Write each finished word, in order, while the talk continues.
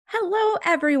Hello,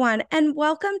 everyone, and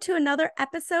welcome to another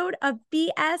episode of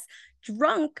BS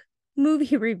Drunk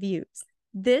Movie Reviews.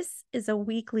 This is a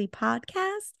weekly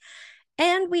podcast,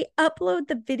 and we upload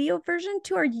the video version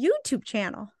to our YouTube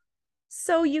channel,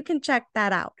 so you can check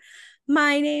that out.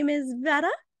 My name is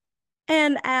Veta,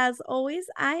 and as always,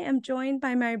 I am joined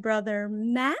by my brother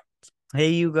Matt. Hey,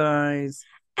 you guys.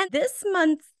 And this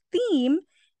month's theme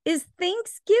is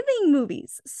Thanksgiving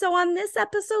movies. So on this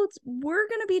episode, we're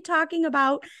going to be talking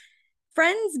about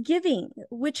Friendsgiving,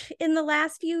 which in the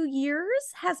last few years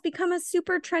has become a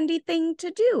super trendy thing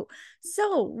to do.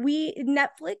 So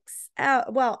Netflix,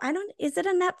 is it a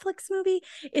Netflix movie?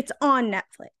 It's on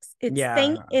Netflix.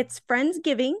 Yeah, It's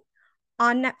Friendsgiving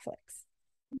on Netflix.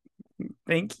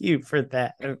 thank you for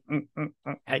that.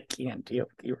 I can't deal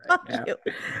with you right Fuck now. you.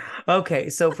 Okay,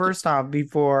 so first off,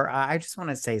 before I just want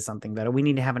to say something, Veta. We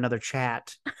need to have another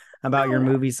chat about your Oh,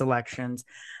 movie selections.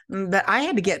 But I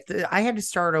had to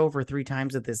start over 3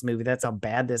 times with this movie. That's how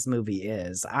bad this movie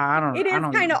is. it I is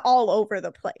kind don't. of all over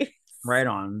the place. Right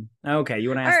on. Okay, you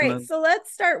want to All ask the right, movie? so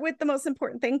let's start with the most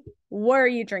important thing. What are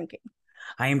you drinking?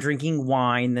 I am drinking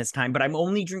wine this time, but I'm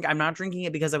not drinking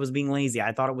it because I was being lazy.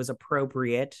 I thought it was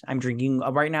appropriate. I'm drinking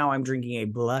right now I'm drinking a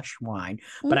blush wine,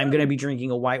 but I'm going to be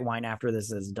drinking a white wine after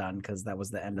this is done because that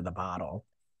was the end of the bottle.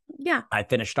 Yeah, I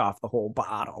finished off the whole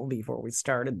bottle before we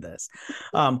started this.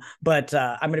 But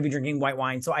I'm going to be drinking white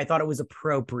wine, so I thought it was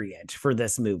appropriate for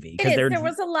this movie it because is. they're There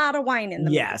was a lot of wine in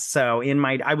the yeah, movie. so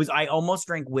I almost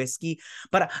drank whiskey,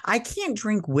 but I can't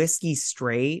drink whiskey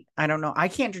straight. I don't know. I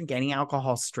can't drink any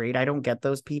alcohol straight. I don't get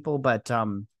those people, but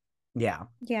yeah.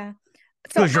 Yeah.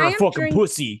 So Because you're I a am fucking drink.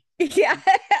 pussy. Yeah,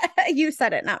 you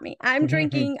said it, not me. I'm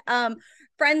drinking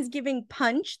Friendsgiving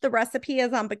Punch. The recipe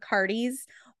is on Bacardi's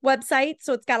website,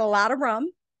 so it's got a lot of rum.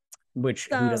 Which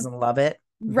who So doesn't love it?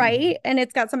 right, and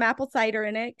it's got some apple cider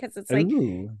in it because it's like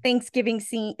Ooh. Thanksgiving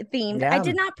themed. I Yeah.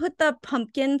 did not put the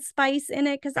pumpkin spice in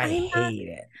it because I I'm not. hate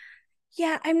it.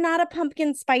 Yeah, I'm not a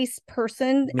pumpkin spice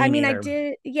person. Me I mean, I neither.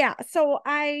 did, yeah. So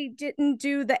I didn't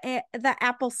do the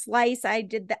apple slice. I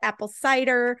did the apple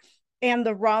cider and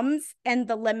the rums and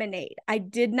the lemonade. I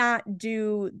did not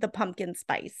do the pumpkin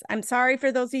spice. I'm sorry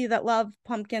for those of you that love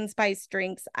pumpkin spice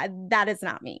drinks. That is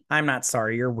not me. I'm not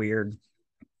sorry. You're weird.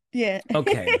 Yeah.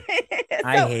 Okay.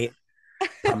 I So, hate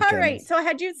all right. pumpkins. So,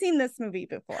 had you seen this movie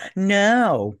before?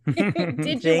 No.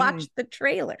 Did you watch Thing. the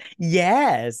trailer?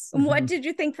 Yes. What did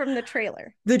you think from the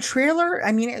trailer? The trailer,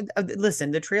 I mean, listen,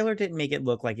 the trailer didn't make it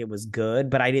look like it was good,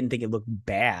 but I didn't think it looked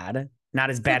bad. Not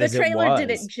as So bad the as it trailer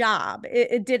did its was. job.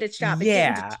 It did its job. It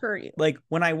didn't Yeah. deter you. Like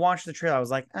when I watched the trailer, I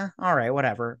was like, all right,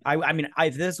 whatever. I mean,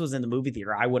 if this was in the movie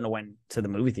theater, I wouldn't have went to the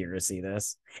movie theater to see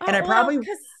this. And Oh, well,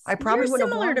 because I you're probably wouldn't have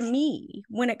similar to watched. me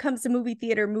when it comes to movie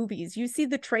theater movies. You see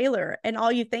the trailer and all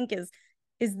you think is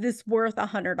this worth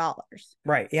 $100?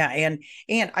 Right. Yeah.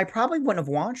 And I probably wouldn't have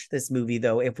watched this movie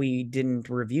though if we didn't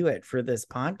review it for this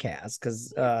podcast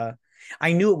because Yeah.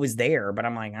 I knew it was there, but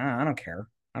I'm like, I don't care.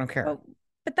 I don't care. Well,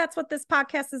 but that's what this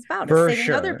podcast is about, is For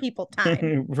saving other sure. people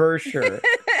time. For sure.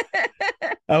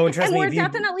 Oh, and trust And me, we're if you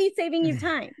definitely saving you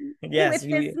time yes,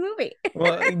 with this you movie.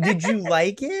 well, did you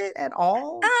like it at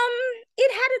all?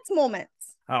 It had its moments.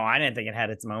 Oh, I didn't think it had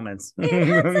its moments. It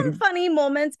had some funny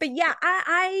moments, but yeah,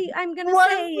 I'm gonna say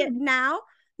What? it now.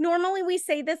 Normally we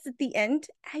say this at the end.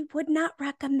 I would not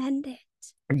recommend it.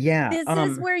 Yeah. This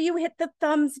is where you hit the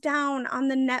thumbs down on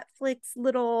the Netflix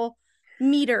little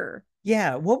meter.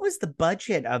 Yeah, what was the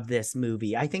budget of this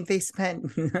movie? I think they spent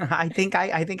I think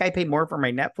I paid more for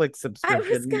my Netflix I was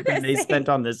subscription than gonna they spent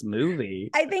say, on this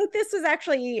movie. I think this was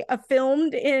actually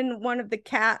filmed in one of the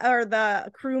cat or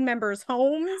the crew members'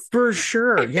 homes. For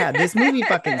sure. Yeah, this movie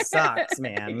fucking sucks,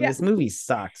 man. Yeah. This movie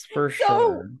sucks for So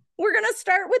sure. we're gonna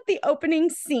start with the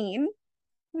opening scene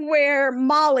where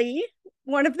Molly,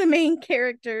 one of the main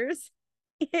characters,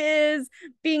 is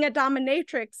being a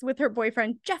dominatrix with her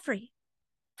boyfriend Jeffrey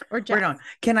or Right Jeff. on.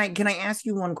 Can I ask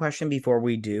you one question before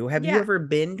we do? Have you Yeah. ever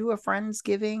been to a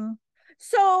Friendsgiving?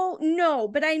 So no,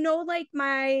 but I know like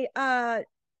my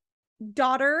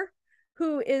daughter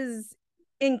who is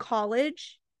in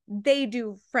college, they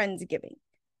do Friendsgiving.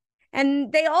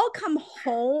 And they all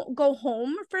go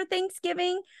home for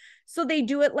Thanksgiving. So they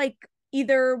do it like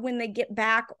either when they get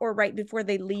back or right before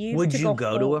they leave Would to you go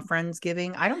go to a home.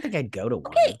 Friendsgiving? I don't think I'd go to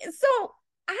Okay, one. so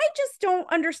I just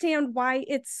don't understand why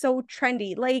it's so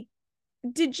trendy. Like,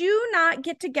 did you not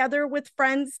get together with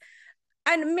friends?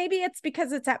 And maybe it's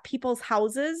because it's at people's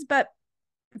houses, but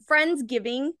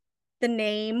Friendsgiving, the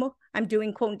name, I'm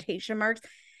doing quotation marks,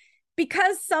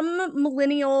 because some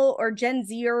millennial or Gen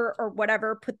Z or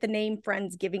whatever put the name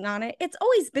Friendsgiving on it. It's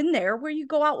always been there where you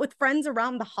go out with friends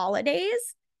around the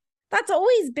holidays. that's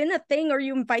always been a thing, or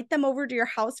you invite them over to your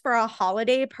house for a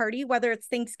holiday party, whether it's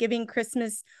Thanksgiving,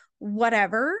 Christmas,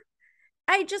 whatever.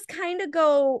 I just kind of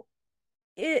go,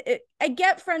 I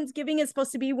get Friendsgiving is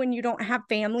supposed to be when you don't have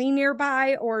family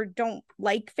nearby or don't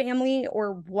like family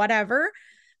or whatever,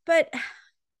 but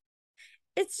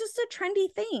it's just a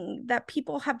trendy thing that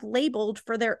people have labeled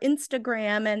for their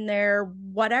Instagram and their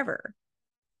whatever.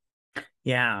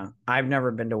 Yeah, I've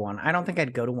never been to one. I don't think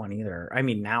I'd go to one either. I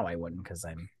mean, now I wouldn't because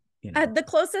I'm, you know. The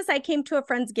closest I came to a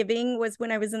Friendsgiving was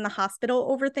when I was in the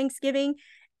hospital over Thanksgiving,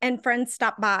 and friends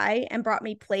stopped by and brought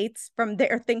me plates from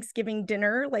their Thanksgiving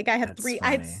dinner. Like I had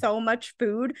I had so much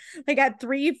food. Like I had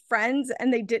 3 friends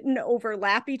and they didn't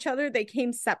overlap each other. They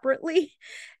came separately.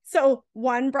 So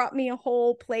one brought me a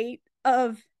whole plate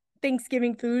of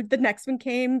Thanksgiving food. The next one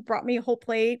came, brought me a whole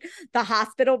plate. The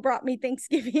hospital brought me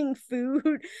Thanksgiving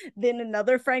food. Then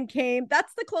another friend came.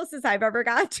 That's the closest I've ever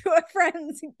got to a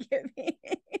Friendsgiving.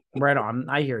 Right on.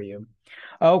 I hear you.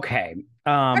 Okay.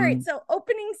 All right. So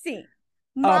opening scene.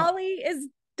 Molly is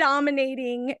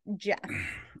dominating Jeff.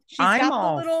 She's got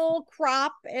the little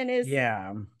crop and he's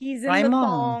in the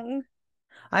thong.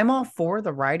 I'm all for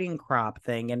the riding crop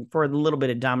thing and for a little bit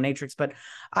of dominatrix, but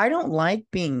I don't like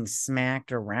being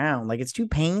smacked around. Like it's too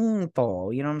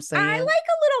painful. You know what I'm saying? I like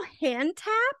a little hand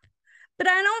tap, but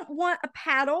I don't want a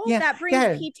paddle. That brings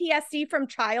PTSD from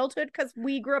childhood because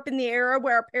we grew up in the era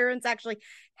where our parents actually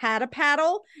had a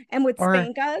paddle and would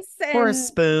spank us. Or a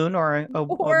spoon or a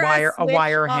wire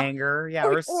hanger. Yeah,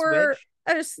 or a switch.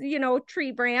 A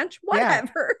tree branch,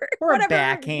 whatever. Or a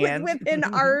backhand within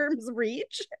arm's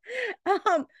reach.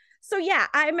 So yeah,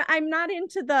 I'm not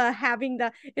into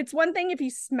it's one thing if you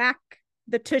smack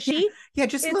the tushy. Yeah,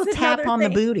 just a little tap on the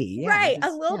booty. Yeah, right.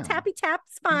 A little tappy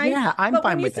tap's fine. Yeah, I'm fine with that. But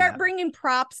when you start bringing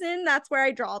props in, that's where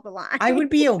I draw the line. I would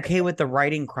be okay with the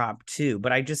riding crop too,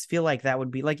 but I just feel like that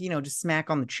would be like, just smack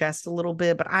on the chest a little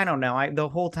bit. But I don't know. The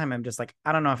whole time I'm just like,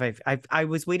 I don't know if I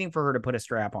was waiting for her to put a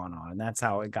strap on, and that's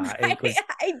how it got. Right,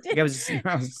 I did. And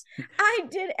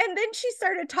then she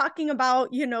started talking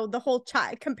about, the whole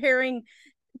child comparing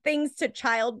things to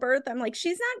childbirth. I'm like,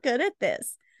 she's not good at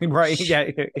this. Right.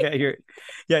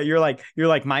 You're like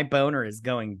my boner is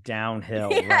going downhill.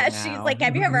 Yeah, right, she's like,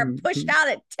 have you ever pushed out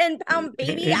a 10-pound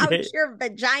baby out your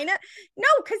vagina? No,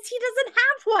 because he doesn't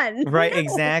have one. Right, no.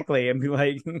 Exactly. And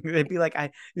it'd be like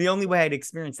the only way I'd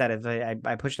experience that is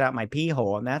I pushed out my pee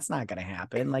hole, and that's not gonna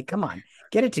happen. Like, come on,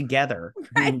 get it together.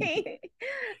 Right.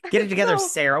 Get it together,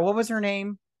 Sarah. What was her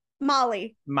name?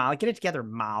 Molly, get it together,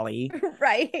 Molly.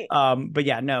 Right. But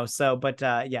yeah, no,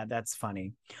 yeah, that's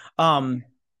funny.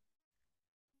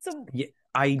 So yeah,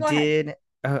 I did.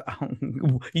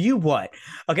 You what?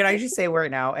 Okay, I just say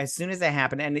right now, as soon as that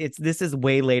happened, and this is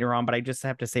way later on, but I just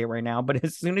have to say it right now. But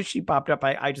as soon as she popped up,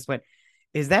 I just went,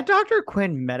 "Is that Dr.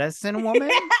 Quinn Medicine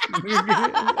Woman?"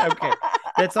 Okay,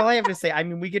 that's all I have to say. I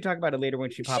mean, we could talk about it later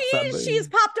when she pops up. She's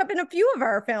popped up in a few of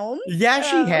our films. Yeah,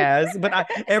 she has. But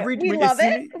we love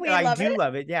it. I do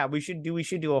love it. Yeah, we should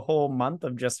do a whole month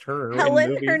of just her.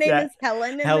 Helen. Her name is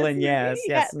Helen. Helen. Yes.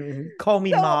 Call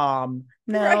me Mom.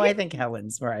 No, right. I think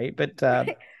Helen's right. But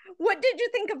what did you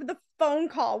think of the phone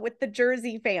call with the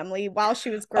Jersey family while she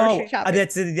was grocery shopping?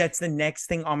 That's the next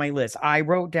thing on my list. I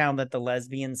wrote down that the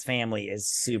lesbians family is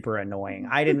super annoying.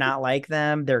 I did not like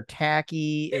them. They're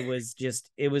tacky. It was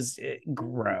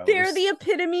gross. They're the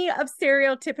epitome of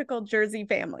stereotypical Jersey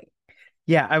family.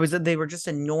 Yeah, they were just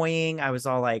annoying. I was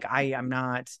all like, I'm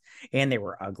not, and they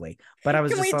were ugly. But I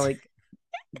was just all like,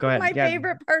 go ahead. My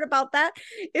favorite part about that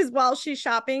is while she's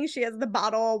shopping, she has the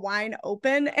bottle of wine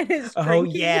open and is drinking. Oh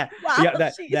yeah,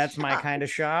 that's my kind of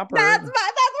shopper. That's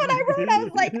what I wrote. I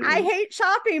was like, I hate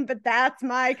shopping, but that's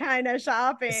my kind of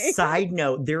shopping. Side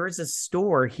note: there is a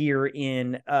store here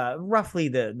in roughly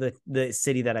the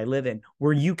city that I live in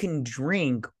where you can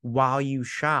drink while you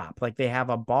shop. Like they have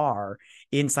a bar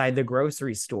inside the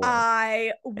grocery store.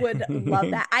 I would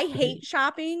love that. I hate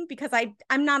shopping because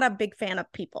I'm not a big fan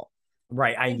of people.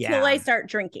 Right. Until I start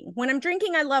drinking. When I'm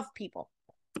drinking, I love people.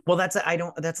 Well, that's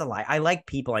a lie. I like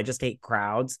people. I just hate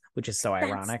crowds, which is so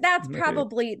ironic. That's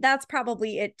probably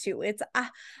it too. It's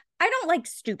I don't like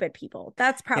stupid people.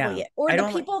 That's probably it. Or the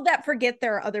people that forget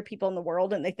there are other people in the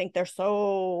world and they think they're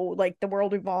so like the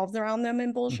world revolves around them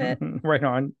and bullshit. Right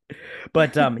on.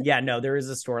 But yeah, no, there is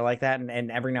a store like that,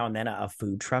 and every now and then a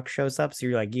food truck shows up. So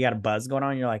you're like, you got a buzz going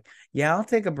on. You're like, yeah, I'll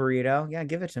take a burrito. Yeah,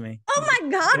 give it to me. Oh my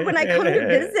God, when I come to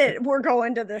visit, we're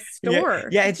going to this store.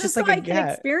 Yeah, it's just like I can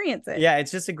experience it. Yeah, it's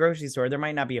just a grocery store. There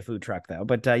might not be a food truck though,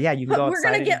 but yeah, you can go outside. We're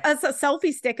gonna get us a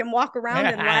selfie stick and walk around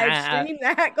and live stream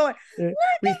that going.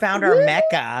 We found our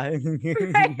Mecca. Okay.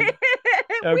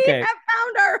 We have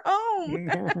found our home.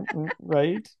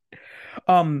 Right.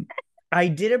 I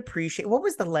did appreciate, what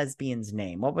was the lesbian's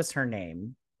name? What was her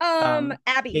name?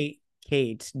 Abby.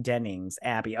 Kate Dennings,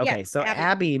 Abby. Yeah, Okay, so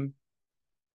Abby,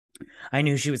 I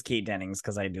knew she was Kate Dennings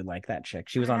because I do like that chick.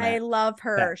 She was on I that. love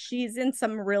her. That She's in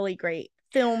some really great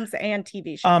films and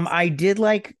TV shows. I did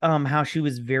like how she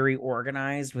was very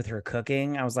organized with her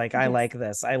cooking. I was like, I Yes. like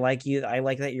this. I like you. I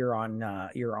like that you're on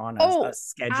a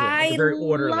schedule. Like I very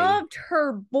orderly. loved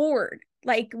her board.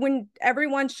 Like when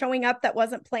everyone's showing up that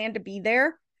wasn't planned to be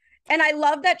there. And I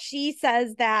love that she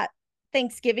says that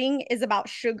Thanksgiving is about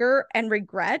sugar and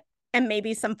regret and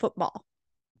maybe some football.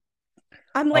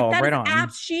 I'm like, Oh, that right is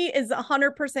on. she is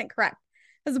 100% correct.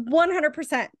 That's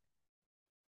 100%.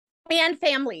 And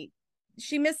family.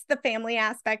 She missed the family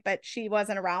aspect, but she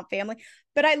wasn't around family.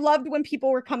 But I loved when people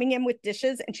were coming in with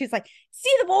dishes and she's like, see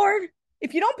the board?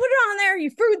 If you don't put it on there,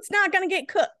 your food's not going to get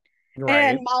cooked. Right.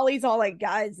 And Molly's all like,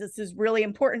 guys, this is really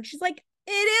important. She's like,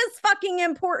 it is fucking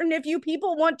important if you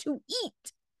people want to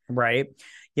eat. Right.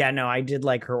 Yeah, no, I did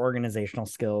like her organizational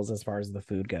skills as far as the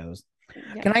food goes.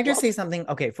 Yeah. Can I just say something?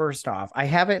 Okay, first off, I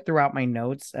have it throughout my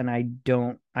notes and I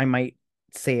might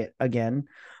say it again.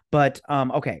 But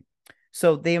okay.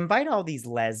 So they invite all these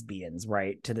lesbians,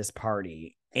 right, to this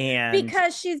party. And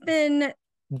because she's been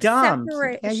dumped.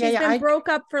 separate. Yeah, She's been broke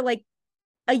up for like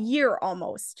a year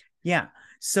almost. Yeah.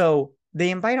 So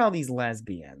they invite all these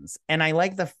lesbians, and I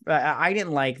like I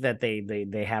didn't like that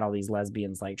they had all these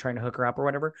lesbians like trying to hook her up or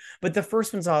whatever. But the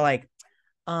first one's all like,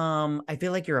 I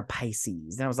feel like you're a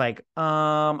Pisces. And I was like,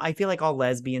 I feel like all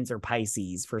lesbians are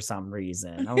Pisces for some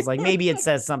reason. I was like, maybe it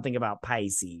says something about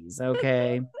Pisces.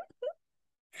 Okay.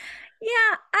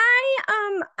 Yeah,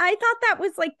 I thought that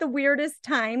was like the weirdest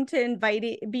time to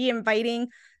be inviting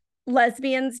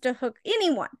lesbians to hook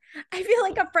anyone. I feel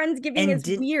like a Friendsgiving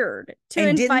is weird to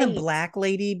invite. Didn't the black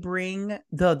lady bring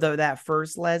the that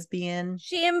first lesbian?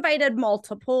 She invited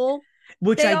multiple.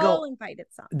 Which they I go, all invited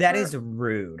some. That is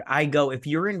rude. I go, if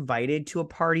you're invited to a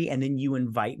party and then you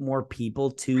invite more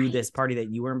people to this party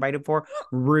that you were invited for,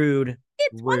 rude.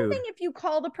 It's one thing if you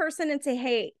call the person and say,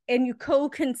 hey, and you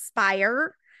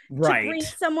co-conspire to bring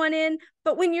someone in.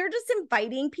 But when you're just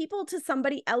inviting people to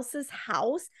somebody else's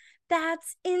house,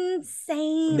 that's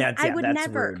insane. I would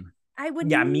never. Rude. I would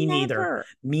me neither.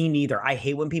 Me neither. I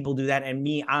hate when people do that. And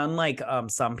me, unlike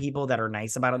some people that are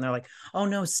nice about it, and they're like, oh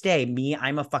no, stay. Me,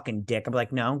 I'm a fucking dick. I'm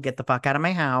like, no, get the fuck out of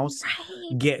my house.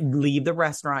 Right. Leave the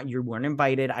restaurant. You weren't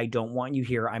invited. I don't want you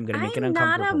here. I'm gonna make it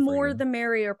uncomfortable. I'm not a more the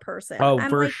merrier person. Oh, I'm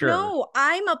for like, sure. No,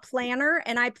 I'm a planner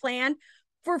and I plan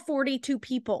for 42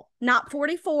 people, not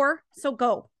 44. So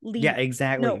go leave. Yeah,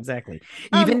 exactly. No. Exactly.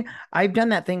 Even I've done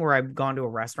that thing where I've gone to a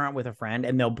restaurant with a friend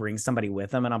and they'll bring somebody with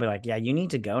them and I'll be like, yeah, you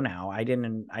need to go now. I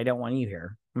don't want you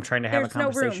here. I'm trying to have a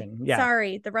conversation. No room. Yeah.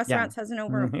 Sorry. The restaurant has no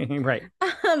room. Right.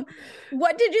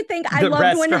 What did you think? I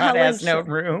loved when Helen has no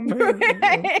room.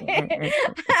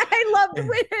 I loved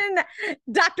when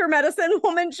Dr. Medicine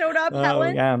Woman showed up.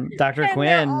 Helen. Yeah. Dr.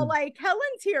 Quinn. They're all like,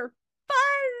 Helen's here.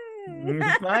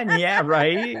 Fun, yeah,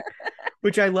 right.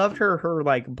 Which I loved her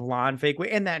like blonde fake wig,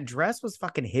 and that dress was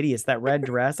fucking hideous. That red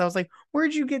dress, I was like,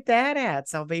 where'd you get that at?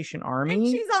 Salvation Army? And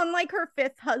she's on like her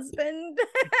 5th husband.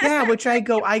 Yeah, which I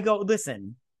go.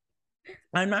 Listen,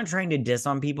 I'm not trying to diss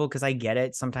on people because I get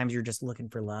it. Sometimes you're just looking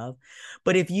for love.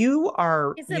 But if you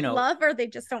are, is it love or they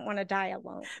just don't want to die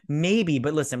alone? Maybe.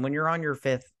 But listen, when you're on your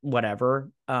 5th, whatever,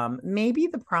 maybe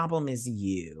the problem is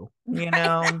you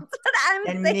know, that's what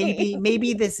I'm saying.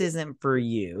 maybe this isn't for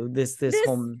you. This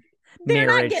whole they're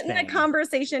not getting the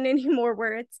conversation anymore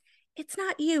where it's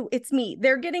not you, it's me.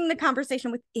 They're getting the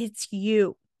conversation with it's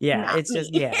you. Yeah, it's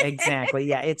just exactly.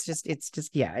 Yeah, it's just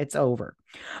it's over.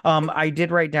 I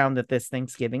did write down that this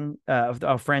Thanksgiving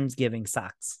Friendsgiving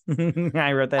sucks.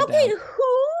 I wrote that down. Okay,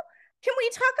 can we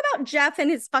talk about Jeff and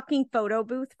his fucking photo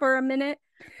booth for a minute?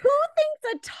 Who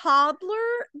thinks a toddler,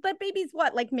 that baby's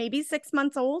what, like maybe 6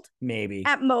 months old? Maybe.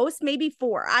 At most, maybe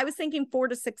 4. I was thinking 4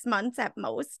 to 6 months at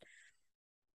most.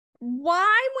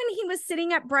 Why, when he was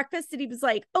sitting at breakfast, that he was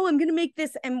like, oh, I'm going to make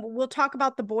this, and we'll talk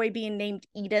about the boy being named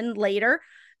Eden later.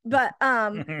 But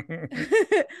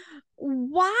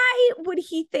why would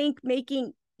he think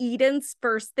making Eden's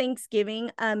first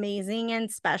Thanksgiving amazing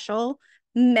and special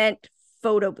meant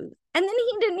photo booth? And then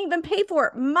he didn't even pay for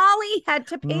it. Molly had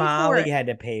to pay for it. Molly had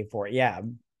to pay for it, yeah.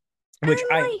 Which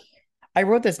I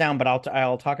wrote this down, but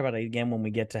I'll talk about it again when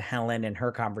we get to Helen and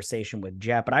her conversation with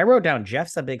Jeff. But I wrote down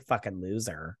Jeff's a big fucking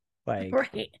loser. Like,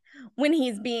 right. When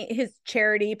his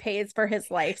charity pays for his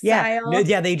yeah, no, lifestyle.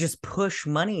 yeah, they just push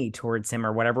money towards him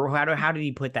or whatever. How did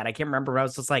he put that? I can't remember. But I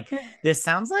was just like, this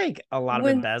sounds like a lot of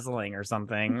When embezzling or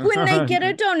something. when they get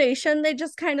a donation, they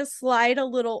just kind of slide a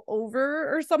little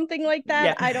over or something like that.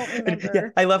 Yeah. I don't Yeah.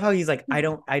 remember. I love how he's like, I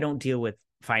don't deal with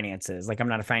finances. Like, I'm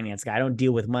not a finance guy. I don't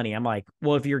deal with money. I'm like,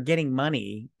 well, if you're getting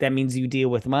money, that means you deal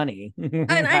with money.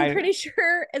 And I'm pretty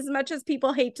sure, as much as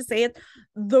people hate to say it,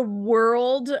 the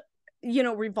world,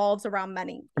 revolves around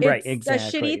money. Right, It's a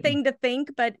exactly. shitty thing to think,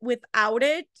 but without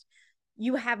it,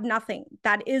 you have nothing.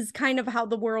 That is kind of how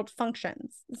the world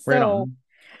functions. Right So,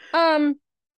 on.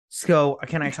 So,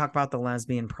 can I talk about the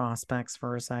lesbian prospects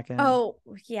for a second? oh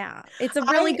yeah, it's a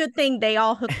really good thing they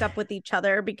all hooked up with each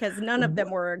other because none of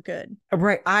them were good.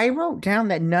 Right. I wrote down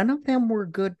that none of them were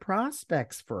good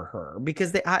prospects for her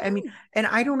because I mean, and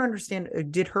I don't understand.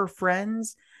 Did her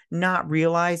friends not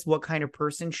realize what kind of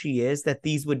person she is, that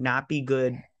these would not be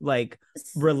good, like,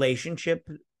 relationship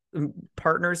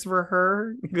partners for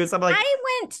her? Because I'm like,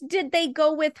 did they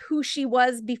go with who she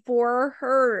was before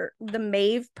her, the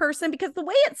Maeve person? Because the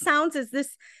way it sounds is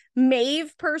this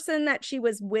Maeve person that she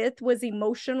was with was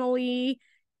emotionally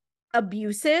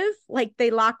abusive. Like,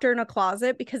 they locked her in a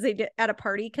closet because they did at a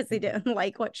party because they didn't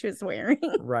like what she was wearing.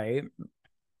 right.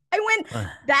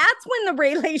 That's when the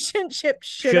relationship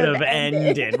should have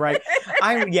ended. Right.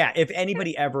 If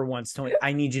anybody ever wants to,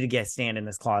 I need you to stand in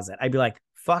this closet, I'd be like,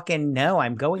 fucking no,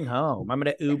 I'm going home. I'm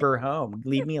gonna Uber home.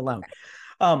 Leave me alone.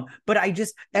 But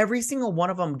every single one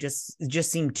of them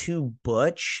just seemed too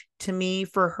butch to me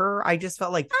for her. I just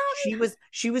felt like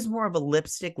she was more of a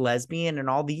lipstick lesbian, and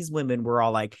all these women were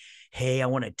all like, hey, I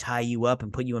want to tie you up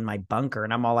and put you in my bunker.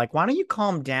 And I'm all like, why don't you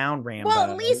calm down, Rambo?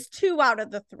 Well, at least 2 out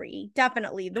of the 3,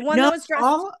 definitely. The one that was dressed.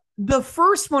 The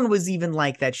first one was even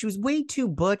like that. She was way too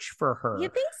butch for her. You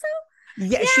think so?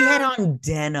 Yeah, she had on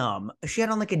denim. She had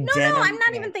on like a denim. No, I'm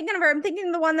not even thinking of her. I'm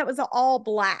thinking the one that was all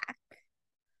black.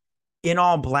 In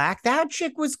all black? That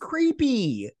chick was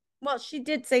creepy. Well, she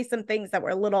did say some things that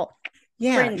were a little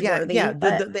yeah.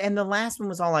 But... And the last one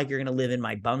was all like, you're gonna live in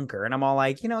my bunker, and I'm all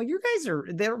like, you guys are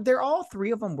they're all 3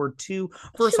 of them were too.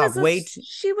 First off,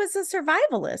 she was a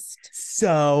survivalist,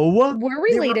 so we're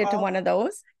related to one of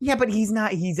those. Yeah, but he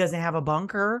doesn't have a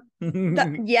bunker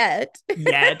yet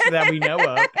that we know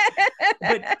of.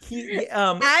 But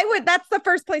that's the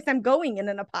first place I'm going in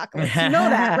an apocalypse. You know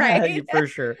that, right? For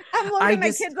sure. I'm loading my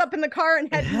kids up in the car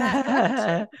and heading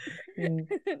that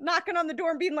knocking on the door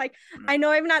and being like, I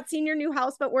know I've not seen your new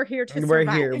house, but we're here to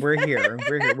survive. We're here.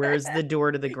 Where's the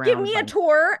door to the ground? Give me a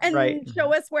tour and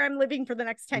show us where I'm living for the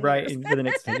next 10 years. For the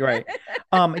next 10 years.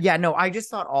 No, I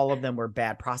just thought all of them were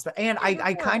bad prospects. And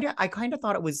I kind of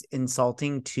thought it was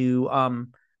insulting to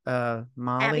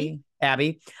Abby.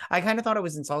 I kind of thought it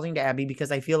was insulting to Abby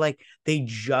because I feel like they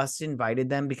just invited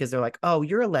them because they're like, oh,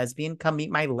 you're a lesbian, come meet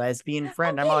my lesbian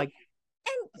friend. Okay. I'm like,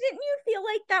 and didn't you feel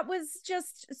like that was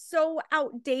just so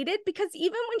outdated? Because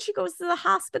even when she goes to the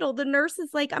hospital, the nurse is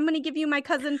like, I'm going to give you my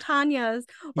cousin Tanya's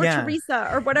or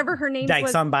Teresa or whatever her name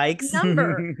was. On bikes. Number.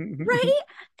 Right?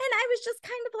 And I was just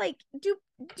kind of like, do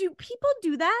people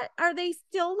do that? Are they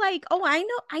still like, oh, I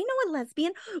know a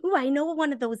lesbian. Oh, I know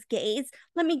one of those gays.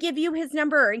 Let me give you his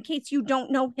number in case you don't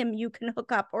know him. You can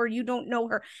hook up, or you don't know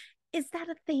her. Is that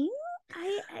a thing?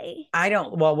 I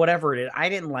don't. Well, whatever it is, I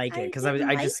didn't like it because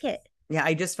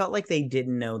I just felt like they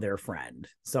didn't know their friend.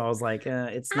 So I was like,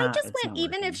 it's not. I just went,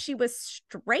 even if she was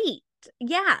straight,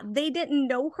 they didn't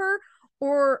know her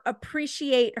or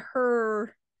appreciate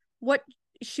her, what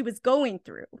she was going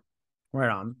through. Right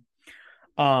on.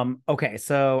 Okay,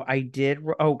 so I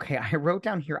wrote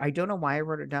down here. I don't know why I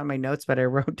wrote it down in my notes, but I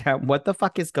wrote down, what the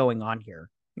fuck is going on here?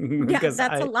 Yeah,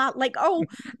 that's a lot. Like,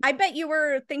 I bet you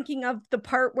were thinking of the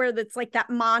part where it's like that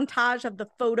montage of the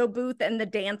photo booth and the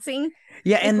dancing.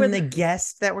 Yeah, like, and the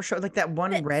guests that were showing, like that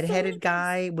one redheaded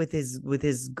guy with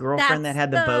his girlfriend that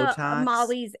had the Botox.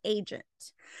 Molly's agent.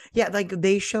 Yeah, like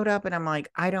they showed up, and I'm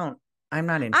like, I'm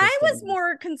not interested. I was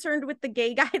more concerned with the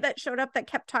gay guy that showed up that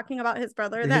kept talking about his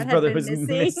brother that had been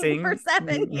missing for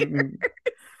 7 years.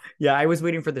 Yeah, I was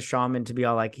waiting for the shaman to be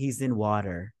all like, he's in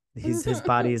water. His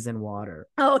body is in water.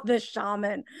 Oh, the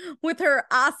shaman with her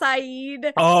acai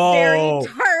berry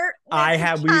tart. I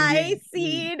have chai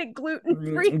seed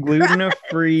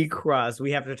gluten-free crust.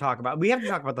 We have to talk about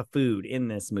the food in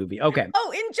this movie. Okay.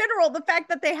 Oh, in general, the fact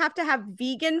that they have to have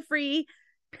vegan-free.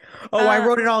 Oh, I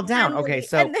wrote it all down. Okay,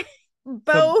 so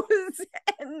bows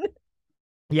and.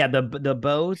 Yeah, the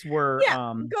bows were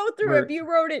go through it. You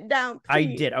wrote it down, please. I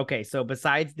did. Okay, so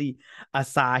besides the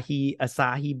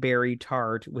acai berry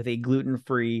tart with a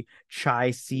gluten-free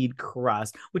chai seed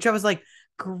crust, which I was like,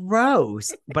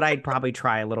 gross, but I'd probably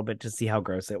try a little bit to see how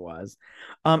gross it was.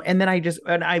 And then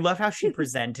I love how she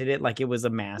presented it like it was a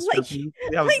masterpiece.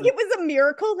 Like it was a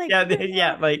miracle. Like,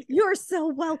 yeah, like you're so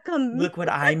welcome. Look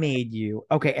what I made you.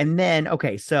 Okay, and then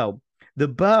so the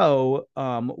bow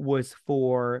was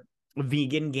for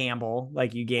vegan gamble,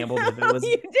 like you gambled if it was.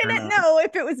 You didn't know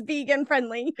if it was vegan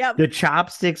friendly. Yep. The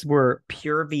chopsticks were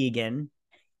pure vegan,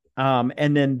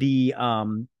 and then the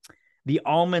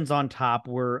almonds on top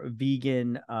were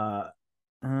vegan,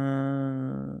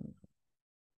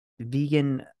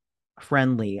 vegan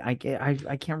friendly. I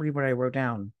can't read what I wrote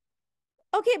down.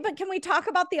 Okay, but can we talk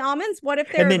about the almonds? What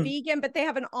if they're vegan, but they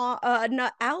have a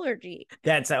nut allergy?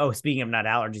 That's speaking of nut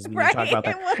allergies, we need to talk about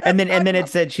that. And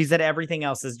then she said everything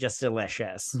else is just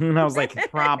delicious. And I was like,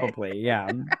 probably, yeah.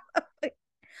 As someone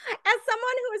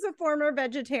who is a former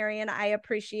vegetarian, I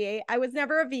appreciate. I was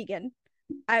never a vegan.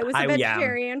 I was a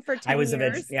vegetarian for 10 years.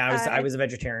 I was a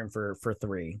vegetarian for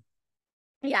 3.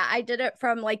 Yeah, I did it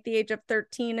from like the age of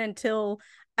 13 until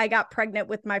I got pregnant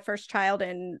with my first child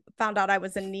and found out I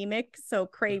was anemic, so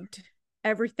craved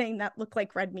everything that looked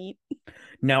like red meat.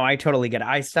 No, I totally get it.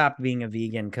 I stopped being a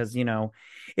vegan because,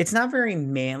 it's not very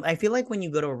manly. I feel like when you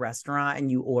go to a restaurant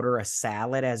and you order a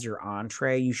salad as your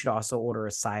entree, you should also order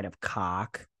a side of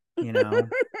cock,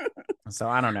 So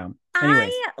I don't know.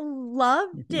 Anyways. I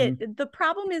loved it. The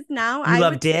problem is now I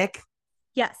love dick?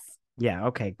 Yes. Yeah,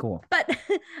 okay, cool. But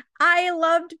I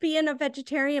loved being a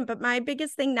vegetarian, but my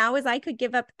biggest thing now is I could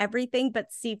give up everything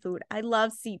but seafood. I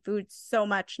love seafood so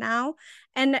much now.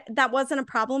 And that wasn't a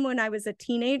problem when I was a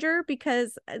teenager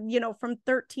because, from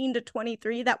 13 to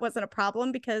 23, that wasn't a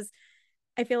problem because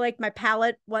I feel like my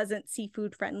palate wasn't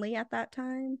seafood friendly at that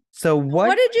time. So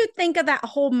what did you think of that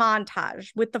whole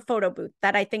montage with the photo booth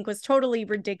that I think was totally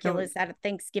ridiculous at a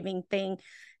Thanksgiving thing?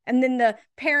 And then the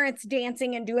parents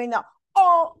dancing and doing the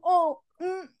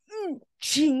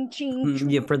ching, ching, ching.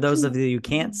 Yeah, for those of you who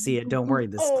can't see it, don't worry.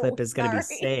 This clip is going to be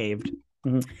saved.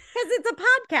 Because it's a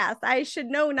podcast. I should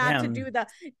know not to do the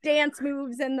dance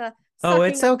moves and the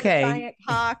it's okay. Giant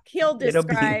cock. He'll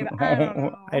describe. I don't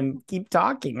know. And keep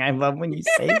talking. I love when you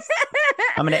say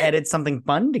I'm going to edit something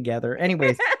fun together.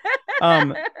 Anyways.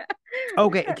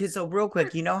 Okay, so real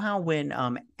quick, you know how when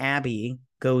Abby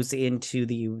goes into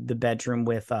the bedroom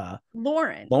with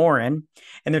Lauren,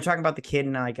 and they're talking about the kid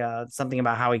and like something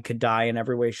about how he could die in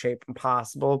every way, shape, and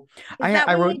possible. Is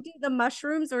that when they do the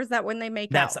mushrooms, or is that when they make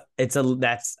that's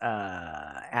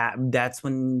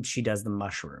when she does the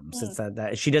mushrooms. It's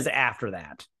that she does it after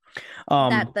that.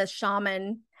 That the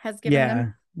shaman has given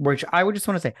them. Which I would just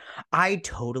want to say, I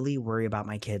totally worry about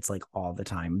my kids like all the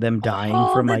time, them dying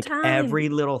from like every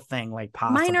little thing like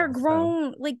possible. Mine are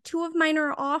grown, like 2 of mine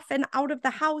are off and out of the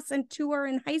house and 2 are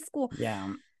in high school.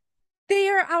 Yeah. They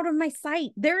are out of my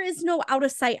sight. There is no out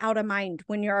of sight, out of mind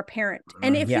when you're a parent.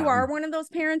 And if you are one of those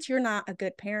parents, you're not a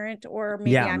good parent, or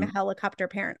maybe I'm a helicopter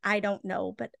parent. I don't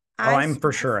know, but I'm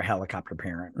for sure a helicopter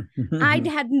parent. I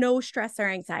had no stress or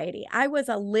anxiety. I was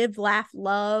a live, laugh,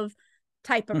 love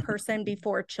type of person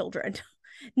before children.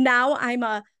 Now I'm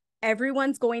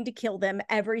everyone's going to kill them.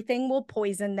 Everything will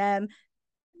poison them.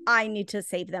 I need to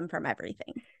save them from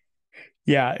everything.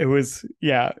 Yeah,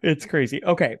 it's crazy.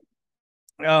 Okay.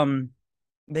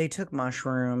 They took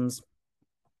mushrooms.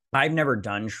 I've never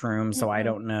done shrooms, so I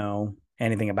don't know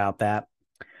anything about that.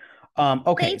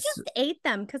 Okay, they just ate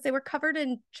them because they were covered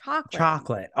in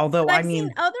chocolate. Although I've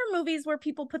seen other movies where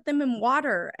people put them in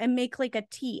water and make like a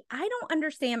tea. I don't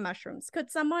understand mushrooms. Could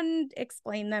someone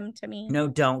explain them to me? No,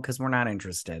 don't, because we're not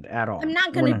interested at all. I'm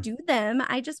not going to do them.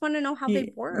 I just want to know how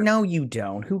they work. No, you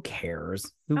don't. Who cares?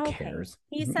 Who cares?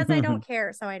 He says I don't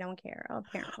care, so I don't care.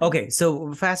 Apparently. Okay,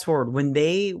 so fast forward. When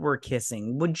they were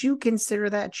kissing, would you consider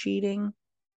that cheating?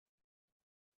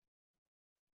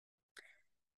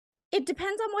 It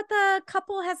depends on what the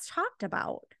couple has talked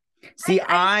about. See,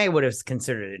 I would have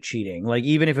considered it cheating. Like,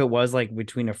 even if it was like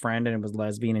between a friend and it was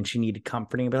lesbian and she needed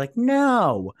comforting, I'd be like,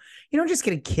 no, you don't just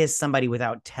get to kiss somebody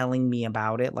without telling me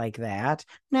about it like that.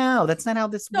 No, that's not how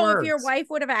this works. So if your wife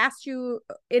would have asked you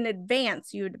in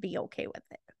advance, you'd be okay with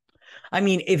it. I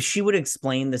mean, if she would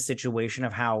explain the situation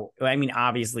of how,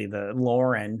 obviously the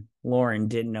Lauren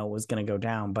didn't know it was going to go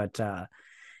down, but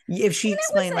if she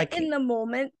explained like in the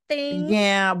moment thing,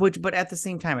 but at the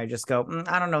same time I just go,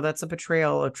 I don't know, that's a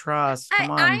betrayal of trust.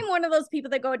 Come on. I'm one of those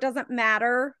people that go, it doesn't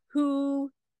matter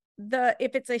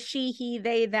if it's a she, he,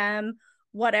 they, them,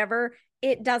 whatever,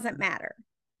 it doesn't matter.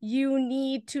 You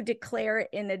need to declare it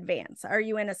in advance. Are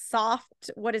you in a soft,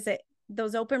 what is it,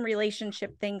 those open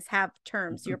relationship things have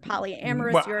terms. You're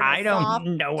polyamorous. Well, I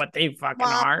don't know what they fucking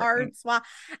are. Hard swap.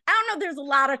 I don't know. There's a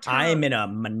lot of terms. I'm in a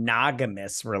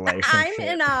monogamous relationship. I'm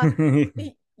in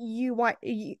a you want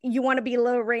to be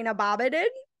Lorena Bobbitt?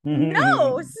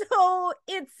 No, so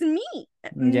it's me.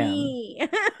 Yeah. Me.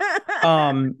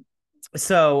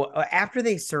 So after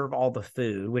they serve all the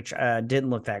food, which didn't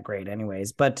look that great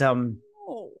anyways, but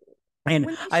Oh. and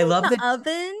When they I show love the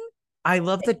oven. I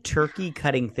love the turkey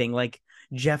cutting thing. Like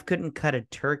Jeff couldn't cut a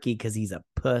turkey because he's a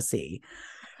pussy.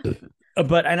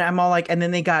 But and I'm all like, and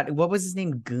then they got what was his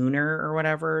name, Gooner or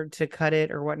whatever, to cut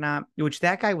it or whatnot. Which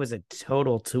that guy was a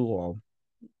total tool.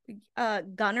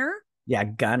 Gunner. Yeah,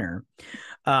 Gunner.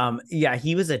 Yeah,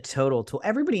 he was a total tool.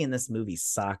 Everybody in this movie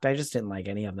sucked. I just didn't like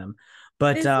any of them.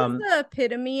 But this is the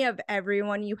epitome of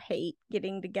everyone you hate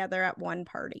getting together at one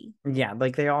party. Yeah,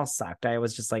 like they all sucked. I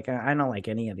was just like, I don't like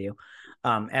any of you,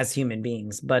 as human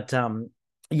beings. But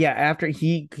yeah, after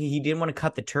he didn't want to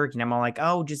cut the turkey, and I'm all like,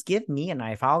 oh, just give me a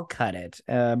knife, I'll cut it.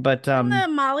 But and the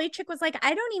Molly chick was like,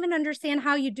 I don't even understand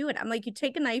how you do it. I'm like, you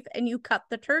take a knife and you cut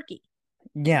the turkey.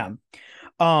 Yeah.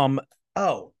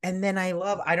 Oh, and then I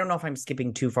don't know if I'm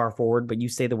skipping too far forward, but you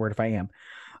say the word if I am.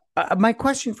 My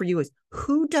question for you is,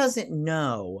 who doesn't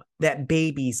know that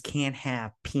babies can't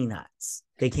have peanuts?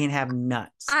 They can't have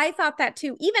nuts. I thought that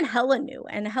too. Even Helen knew,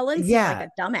 and Helen seemed like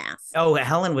a dumbass. Oh,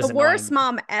 Helen was the worst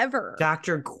mom ever.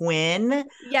 Dr. Quinn.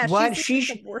 Yeah, what she's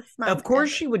the worst mom. Of course,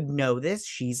 she would know this.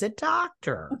 She's a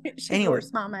doctor. She's the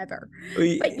worst mom ever.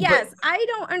 But yes, I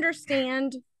don't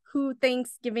understand who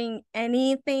thinks giving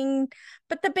anything,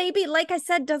 but the baby, like I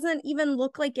said, doesn't even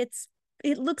look like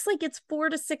it looks like it's 4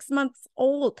 to 6 months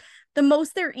old. The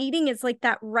most they're eating is like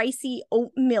that ricey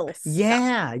oatmeal stuff.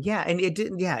 Yeah, and it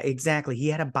didn't. Yeah, exactly. He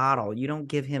had a bottle. You don't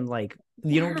give him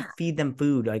you don't feed them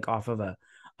food like off of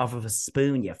a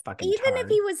spoon. You fucking even if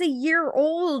he was a year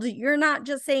old, you're not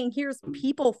just saying here's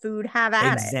people food. Have at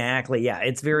it. Exactly. Yeah,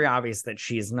 it's very obvious that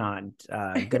she's not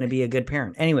going to be a good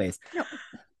parent. Anyways. No.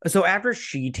 So after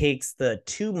she takes the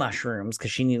 2 mushrooms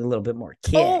because she needed a little bit more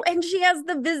kick. Oh, and she has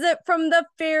the visit from the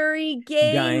fairy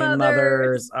gay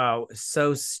mothers. Oh,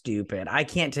 so stupid. I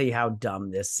can't tell you how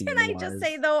dumb this scene was. Can I just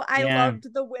say, though, I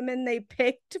loved the women they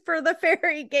picked for the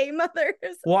fairy gay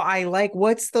mothers. Well, I like,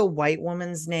 what's the white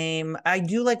woman's name? I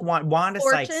do like Wanda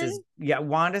Sykes.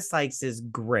 Wanda Sykes is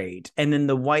great. And then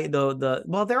the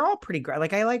well, they're all pretty great.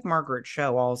 Like, I like Margaret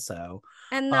Cho also.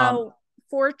 And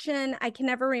Fortune, I can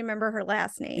never remember her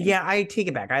last name. Yeah, I take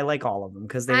it back. I like all of them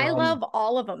because I love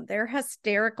all of them. They're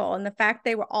hysterical, and the fact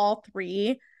they were all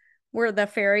 3 were the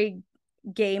fairy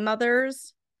gay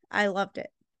mothers, I loved it.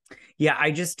 Yeah,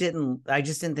 I just didn't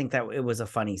think that it was a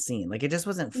funny scene. Like, it just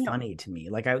wasn't funny to me.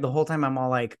 Like, the whole time I'm all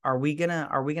like, are we gonna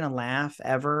laugh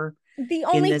ever? The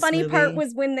only funny part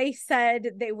was when they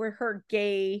said they were her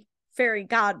gay fairy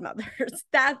godmothers.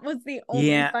 That was the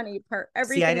only funny part.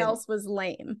 Everything else was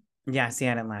lame. Yeah, see,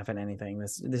 I didn't laugh at anything.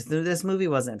 This movie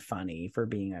wasn't funny for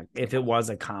being if it was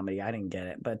a comedy. I didn't get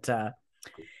it, but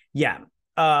yeah.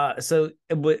 So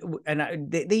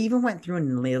they even went through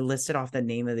and listed off the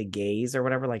name of the gays or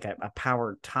whatever, like a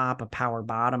power top, a power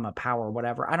bottom, a power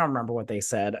whatever. I don't remember what they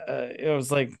said. It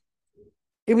was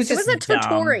a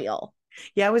tutorial.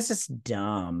 Yeah, it was just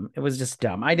dumb. It was just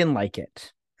dumb. I didn't like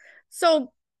it.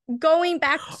 So going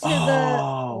back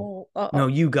to no,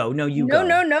 you go. No, you go.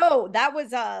 No. That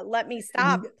was let me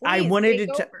stop. Please, I wanted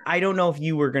to. I don't know if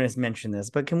you were going to mention this,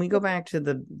 but can we go back to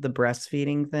the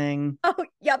breastfeeding thing? Oh,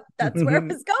 yep, that's where I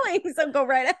was going. So go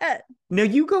right ahead. No,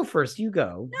 you go first. You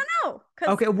go. No.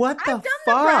 Okay, what the I've done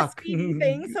fuck? The breastfeeding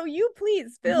thing, so you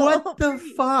please, Phil. What the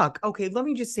fuck? Okay, let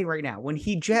me just say right now, when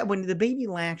the baby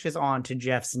latches on to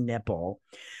Jeff's nipple,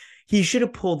 he should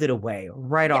have pulled it away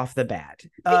off the bat.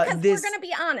 Because we're going to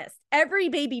be honest, every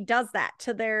baby does that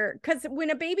because when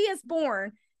a baby is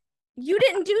born, you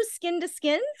didn't do skin to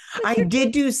skin? I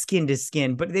did do skin to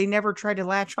skin, but they never tried to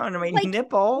latch on to my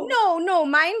nipple. No,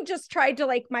 mine just tried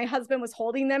to, my husband was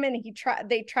holding them and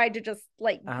they tried to just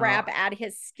grab at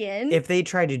his skin. If they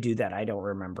tried to do that, I don't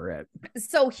remember it.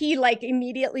 So he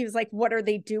immediately was like, what are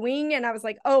they doing? And I was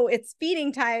like, oh, it's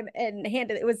feeding time, and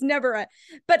handed it. It was never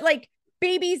but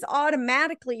babies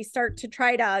automatically start to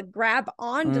try to grab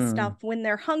onto stuff when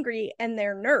they're hungry and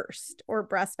they're nursed or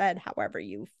breastfed, however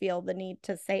you feel the need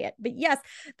to say it. But yes,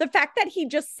 the fact that he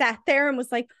just sat there and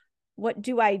was like, what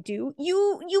do I do?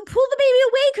 You pull the baby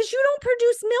away because you don't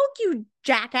produce milk, you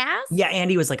jackass. Yeah,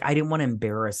 Andy was like, I didn't want to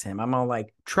embarrass him. I'm all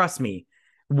like, trust me,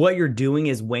 what you're doing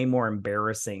is way more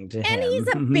embarrassing to him. And he's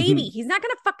a baby. He's not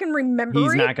going to fucking remember.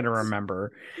 He's not going to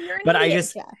remember. But I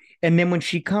just, and then when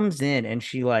she comes in and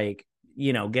she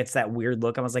gets that weird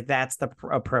look. I was like, that's the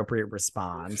appropriate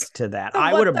response to that. So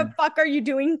I would what have the fuck are you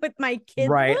doing with my kid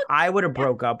right. look? I would have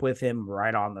broke up with him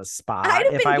right on the I'd spot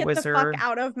have if been I get was the her. fuck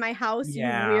out of my house, you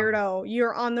Yeah. weirdo.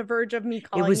 You're on the verge of me It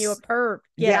calling you a was perv.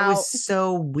 Get yeah, it was out.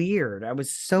 so weird. I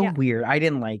was so Yeah, weird. I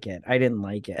didn't like it. I didn't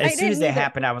like it. I As soon as didn't it either.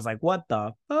 happened, I was like, what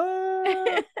the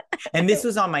fuck? And this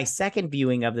was on my second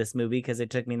viewing of this movie because it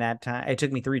took me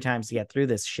 3 times to get through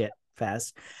this shit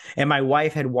fest. And my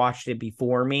wife had watched it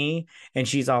before me, and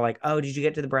she's all like, "Oh, did you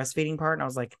get to the breastfeeding part?" And I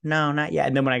was like, "No, not yet."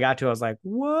 And then when I got to it, I was like,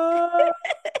 "What?"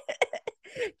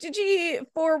 Did she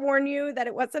forewarn you that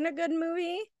it wasn't a good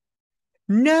movie?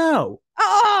 No,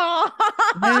 Oh,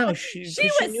 no, she was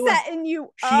knew setting you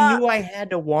she up. knew I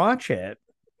had to watch it.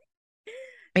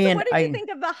 So And what did you think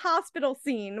of the hospital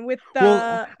scene with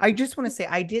well, the I just want to say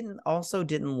I didn't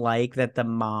like that the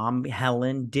mom,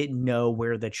 Helen, didn't know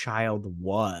where the child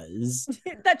was.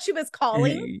 that she was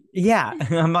calling? Yeah.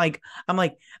 I'm like,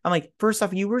 first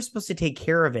off, you were supposed to take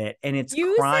care of it and it's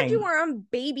You said you crying. were on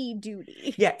baby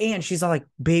duty. Yeah, and she's all like,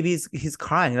 he's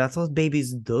crying. That's what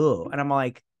babies do. And I'm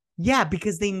like, yeah,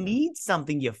 because they need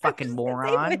something, you fucking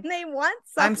moron. When they want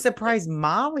I'm something. surprised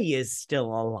Molly is still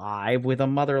alive with a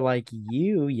mother like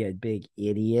you big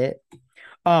idiot.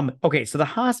 Okay, so the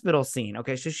hospital scene.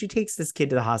 Okay, so she takes this kid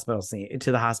to the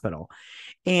hospital.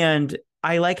 And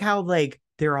I like how like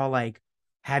they're all like,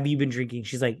 have you been drinking?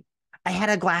 She's like, I had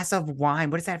a glass of wine.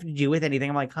 What does that have to do with anything?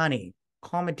 I'm like, honey,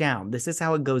 calm it down. This is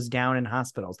how it goes down in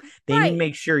hospitals. They need to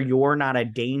make sure you're not a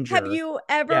danger. Have you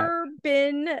Yeah. ever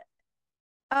been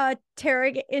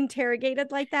interrogated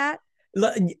like that?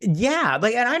 Yeah,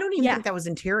 like, and I don't even Yeah. think that was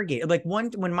interrogated. Like when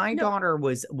my No. daughter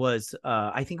was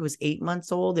I think it was 8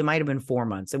 months old. It might have been 4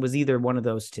 months. It was either one of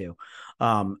those two.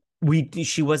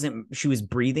 She was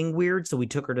breathing weird, so we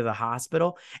took her to the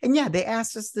hospital. And yeah, they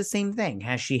asked us the same thing.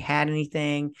 Has she had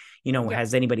anything? Yeah.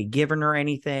 Has anybody given her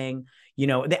anything?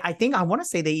 I want to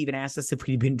say they even asked us if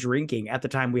we'd been drinking. At the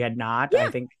time we had not. Yeah.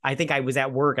 I think I was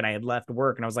at work and I had left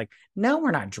work and I was like, no,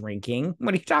 we're not drinking.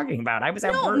 What are you talking about? I was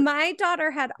at work. My daughter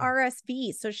had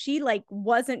RSV, so she like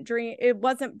wasn't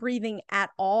breathing at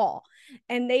all.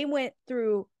 And they went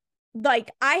through,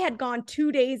 like, I had gone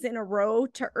 2 days in a row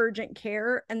to urgent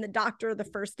care, and the doctor the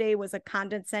first day was a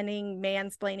condescending,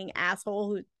 mansplaining asshole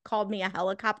who called me a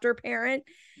helicopter parent,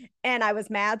 and I was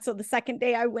mad. So the second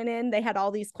day I went in, they had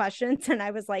all these questions, and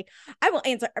I was like, I will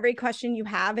answer every question you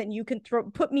have, and you can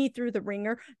put me through the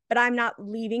ringer, but I'm not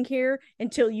leaving here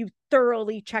until you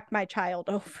thoroughly check my child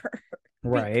over.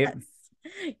 Right. Because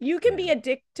you can be a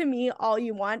dick to me all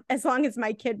you want, as long as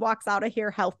my kid walks out of here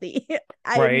healthy.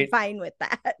 I'm fine with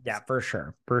that. Yeah, for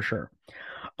sure.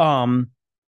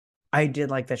 I did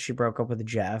like that she broke up with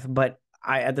Jeff, but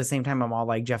at the same time, I'm all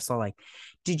like, Jeff's all like,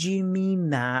 did you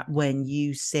mean that when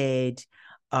you said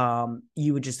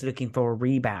you were just looking for a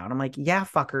rebound? I'm like, yeah,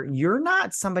 fucker, you're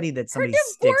not somebody that somebody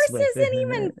sticks with. Her divorce isn't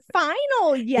even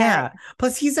final yet. Yeah.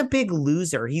 Plus, he's a big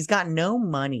loser. He's got no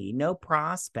money, no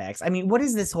prospects. I mean, what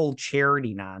is this whole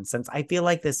charity nonsense? I feel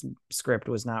like this script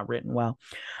was not written well.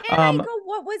 And I go,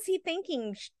 what was he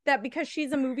thinking? That because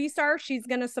she's a movie star, she's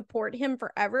going to support him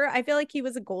forever? I feel like he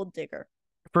was a gold digger.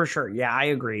 For sure. Yeah, I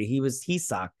agree. He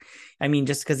sucked. I mean,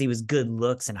 just because he was good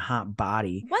looks and hot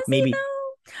body. Was maybe he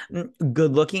though?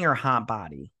 Good looking or hot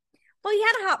body? Well, he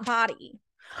had a hot body.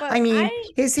 But I mean,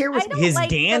 his hair was his like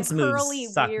dance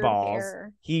moves suck balls.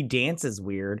 Hair. He dances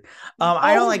weird.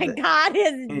 I don't like. Oh my god,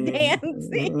 his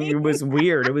dancing. It was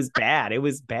weird. It was bad. It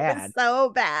was bad. It's so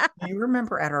bad. You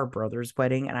remember at our brother's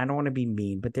wedding, and I don't want to be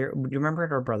mean, but you remember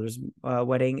at our brother's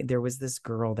wedding, there was this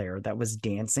girl there that was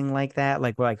dancing like that,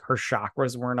 like her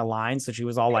chakras weren't aligned, so she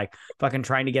was all like fucking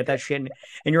trying to get that shit.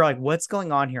 And you're like, what's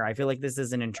going on here? I feel like this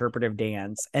is an interpretive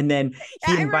dance. And then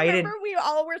he invited. I remember we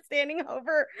all were standing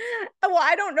over. Well,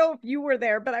 I don't know if you were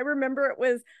there, but I remember it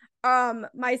was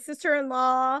my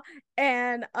sister-in-law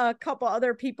and a couple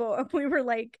other people.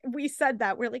 We said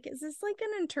that we're like, is this like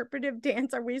an interpretive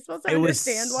dance? Are we supposed to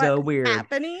understand what's weird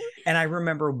happening? And I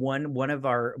remember one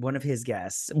of his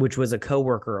guests, which was a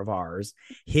coworker of ours,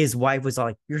 his wife was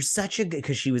like, you're such a good,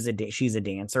 because she's a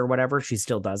dancer or whatever, she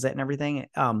still does it and everything,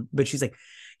 but she's like,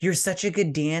 you're such a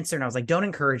good dancer. And I was like, don't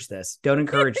encourage this.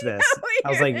 I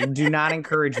was like, do not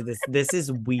encourage this. This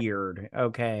is weird.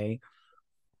 Okay.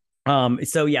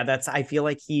 So yeah, I feel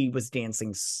like he was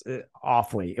dancing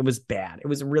awfully. It was bad. It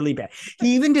was really bad.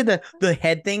 He even did the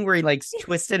head thing where he like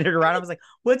twisted it around. I was like,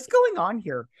 what's going on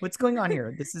here? What's going on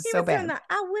here? This is He so was doing bad. the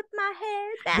I whip my hair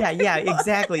back. Yeah,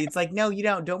 exactly. It's like, no, you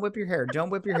don't whip your hair. Don't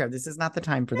whip your hair. This is not the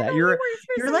time for No, that. he works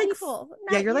for You're some like people,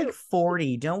 yeah, not you're like you.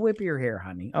 40. Don't whip your hair,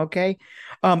 honey. Okay.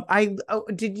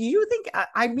 Did you think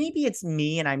I maybe it's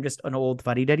me and I'm just an old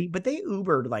fuddy duddy, but they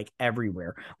Ubered like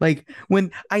everywhere. Like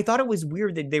when I thought it was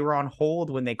weird that they were on hold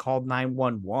when they called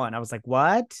 911. I was like,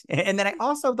 what? And then I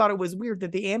also thought it was weird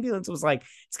that the ambulance was like,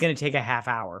 it's gonna take a half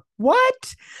hour.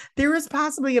 What? There is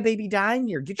possibly a baby dying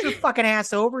here. Get your fucking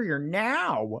ass over here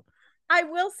now. I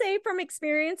will say from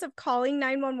experience of calling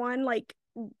 911,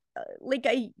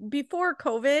 before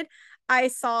COVID, I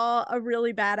saw a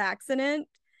really bad accident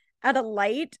at a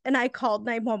light and I called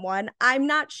 911. I'm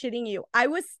not shitting you. I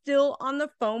was still on the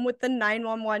phone with the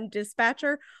 911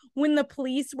 dispatcher when the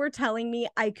police were telling me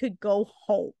I could go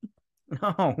home.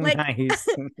 Oh, Like, nice.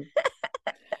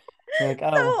 Like,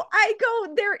 oh, so I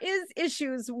go, there is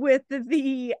issues with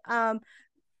the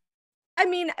I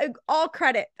mean, all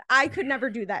credit. I could never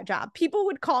do that job. People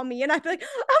would call me and I'd be like,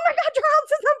 oh my God, your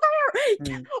house is on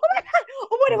fire. Oh my God,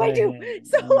 what do I do?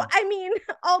 So, I mean,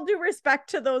 all due respect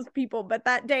to those people. But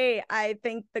that day, I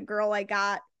think the girl I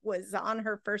got was on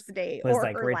her first day was or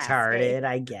like her last day. retarded.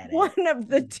 I get it. One of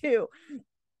the two.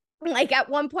 Like at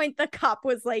one point, the cop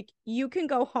was like, you can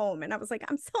go home. And I was like,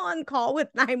 I'm still on call with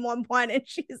 911. And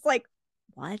she's like,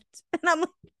 what? And I'm like,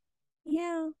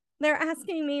 yeah, they're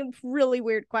asking me really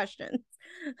weird questions.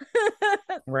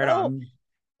 Right so, on.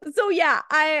 so yeah,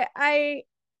 I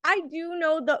do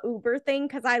know the Uber thing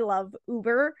because I love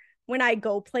Uber when I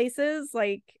go places.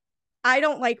 Like I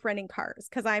don't like renting cars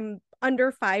because I'm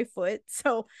under 5 foot.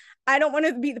 So I don't want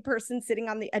to be the person sitting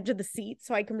on the edge of the seat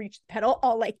so I can reach the pedal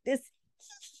all like this.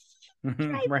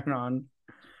 Right on.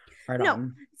 Right No,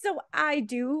 on. so I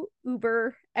do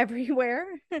Uber everywhere.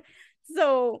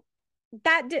 So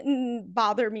that didn't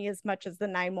bother me as much as the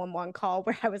 911 call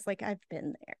where I was like, I've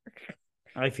been there.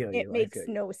 I feel It you. I makes feel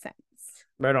you. no sense.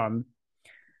 Right on.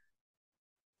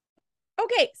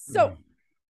 Okay, so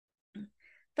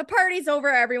the party's over,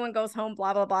 everyone goes home,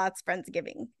 blah, blah, blah. It's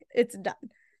Friendsgiving. It's done.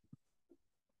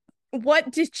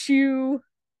 What did you,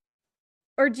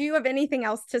 or do you have anything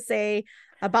else to say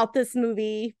about this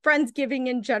movie, Friendsgiving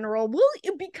in general?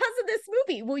 Because of this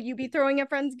movie, will you be throwing a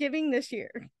Friendsgiving this year?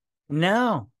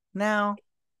 No,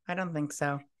 I don't think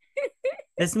so.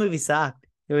 This movie sucked.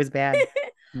 It was bad.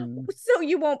 So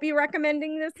you won't be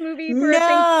recommending this movie for a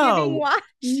Thanksgiving No, watch?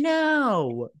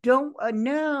 no, don't,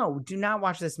 no, do not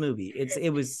watch this movie.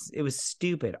 It was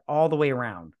stupid all the way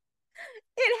around.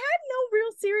 It had no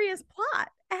real serious plot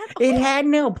at It all. had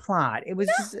no plot. It was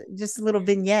No. just little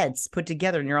vignettes put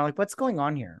together, and you're all like, "What's going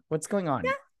on here? What's going on?"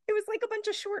 Yeah, it was like a bunch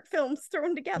of short films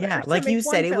thrown together Yeah, to like make you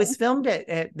one said, it film. was filmed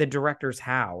at the director's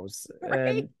house.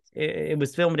 Right. It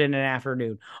was filmed in an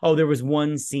afternoon. Oh, there was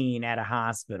one scene at a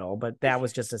hospital, but that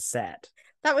was just a set.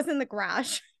 That was in the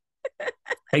garage.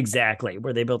 Exactly,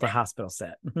 where they built a hospital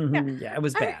set. Yeah. Yeah, it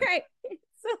was All bad. right.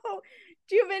 So,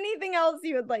 do you have anything else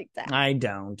you would like to add? I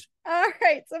don't. All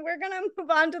right. So, we're going to move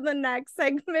on to the next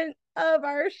segment of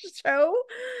our show.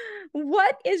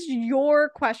 What is your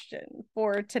question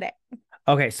for today?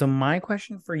 Okay, so my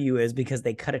question for you is, because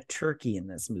they cut a turkey in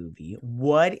this movie,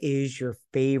 what is your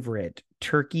favorite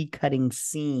turkey cutting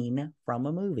scene from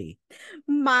a movie?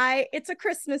 It's a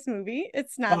Christmas movie.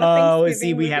 It's not a Oh, Thanksgiving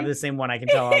see, we movie. have the same one. I can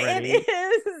tell already. It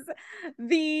is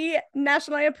the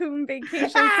National Lampoon Vacation,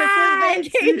 Christmas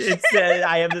Vacation.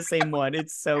 I have the same one.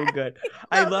 It's so good.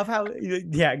 I love how,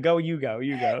 yeah, you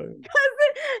go.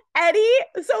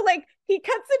 Eddie, so like he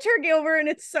cuts the turkey over and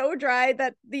it's so dry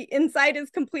that the inside is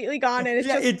completely gone and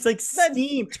it's like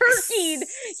steam turkeyed.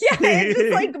 Yeah, it's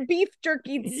just like beef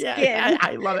jerky skin. Yeah,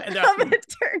 I love it. Of a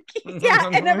turkey. Yeah,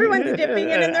 and everyone's dipping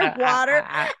it in their water.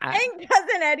 And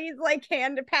cousin Eddie's like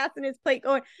hand passing his plate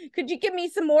going, could you give me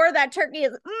some more? That turkey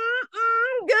is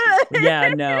good. Yeah,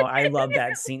 no, I love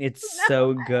that scene. It's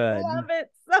so good. I love it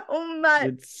so much.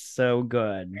 It's so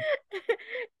good.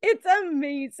 It's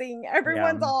amazing.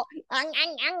 Everyone's all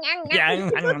Yeah. He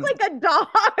looks like a dog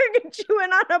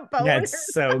chewing on a bone.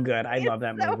 That's so good. I love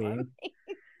that movie. Amazing.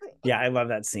 Yeah, I love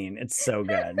that scene. It's so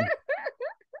good.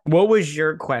 What was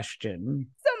your question?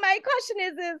 So my question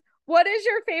is what is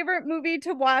your favorite movie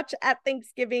to watch at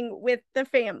Thanksgiving with the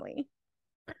family?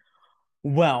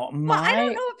 Well, I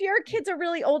don't know if your kids are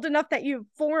really old enough that you've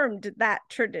formed that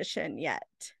tradition yet.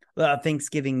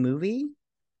 Thanksgiving movie?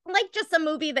 Like just a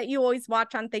movie that you always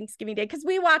watch on Thanksgiving Day. Because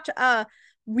we watch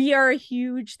We are a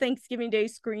huge Thanksgiving Day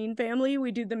screen family.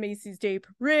 We do the Macy's Day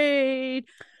Parade.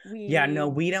 Yeah, no,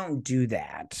 we don't do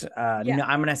that. Yeah. No,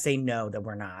 I'm gonna say no, that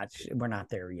we're not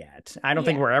there yet. I don't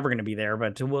think Yeah. we're ever gonna be there,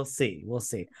 but we'll see. We'll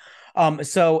see.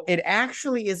 So it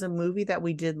actually is a movie that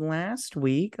we did last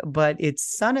week, but it's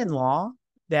Son-in-Law.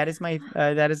 That is my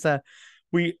that is a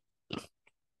we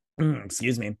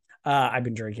excuse me. I've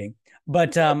been drinking.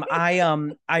 But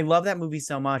I love that movie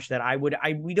so much that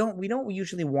we don't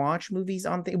usually watch movies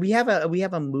on we have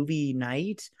a movie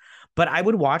night, but I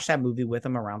would watch that movie with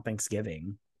them around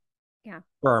Thanksgiving. Yeah.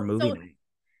 For our movie night.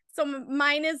 So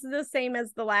mine is the same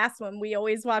as the last one. We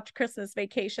always watch Christmas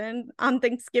Vacation on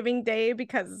Thanksgiving Day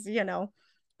because, you know,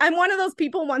 I'm one of those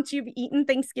people, once you've eaten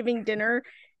Thanksgiving dinner,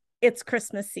 it's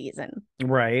Christmas season.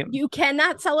 Right. You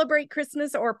cannot celebrate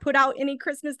Christmas or put out any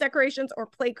Christmas decorations or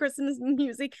play Christmas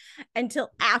music until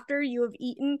after you have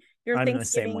eaten your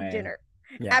Thanksgiving dinner.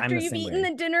 Yeah, after you've eaten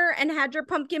the dinner and had your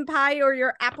pumpkin pie or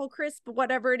your apple crisp,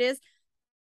 whatever it is,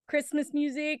 Christmas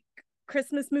music,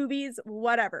 Christmas movies,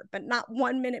 whatever, but not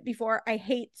 1 minute before. I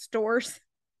hate stores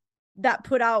that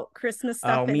put out Christmas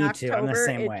stuff in October.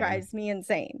 It drives me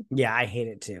insane. Yeah, I hate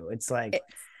it too. It's like,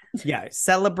 yeah,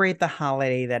 celebrate the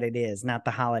holiday that it is, not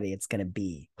the holiday it's gonna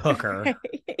be. Hooker.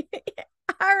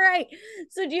 All right.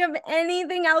 So do you have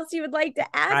anything else you would like to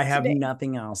add? I have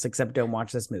nothing else except don't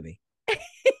watch this movie.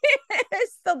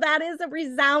 So that is a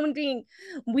resounding,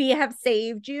 we have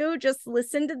saved you. Just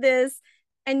listen to this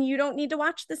and you don't need to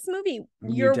watch this movie.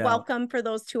 You're welcome for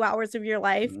those 2 hours of your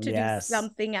life to do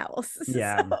something else.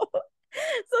 Yeah.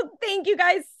 So thank you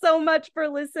guys so much for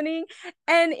listening.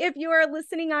 And if you are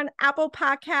listening on Apple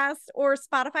Podcasts or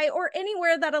Spotify or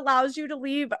anywhere that allows you to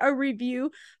leave a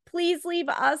review, please leave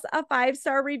us a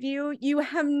 5-star review. You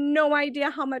have no idea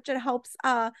how much it helps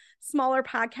smaller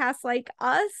podcasts like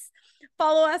us.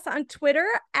 Follow us on Twitter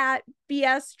at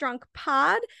BS Drunk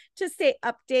Pod to stay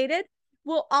updated.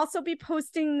 We'll also be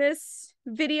posting this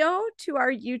video to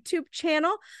our YouTube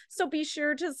channel, so be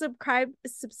sure to subscribe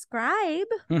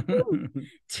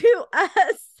to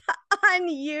us on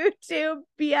YouTube,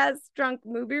 BS Drunk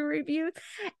Movie Reviews,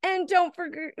 and don't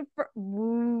forget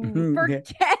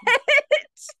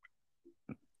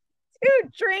to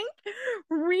drink,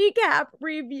 recap,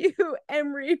 review,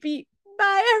 and repeat.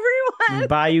 Bye, everyone.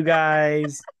 Bye, you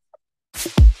guys.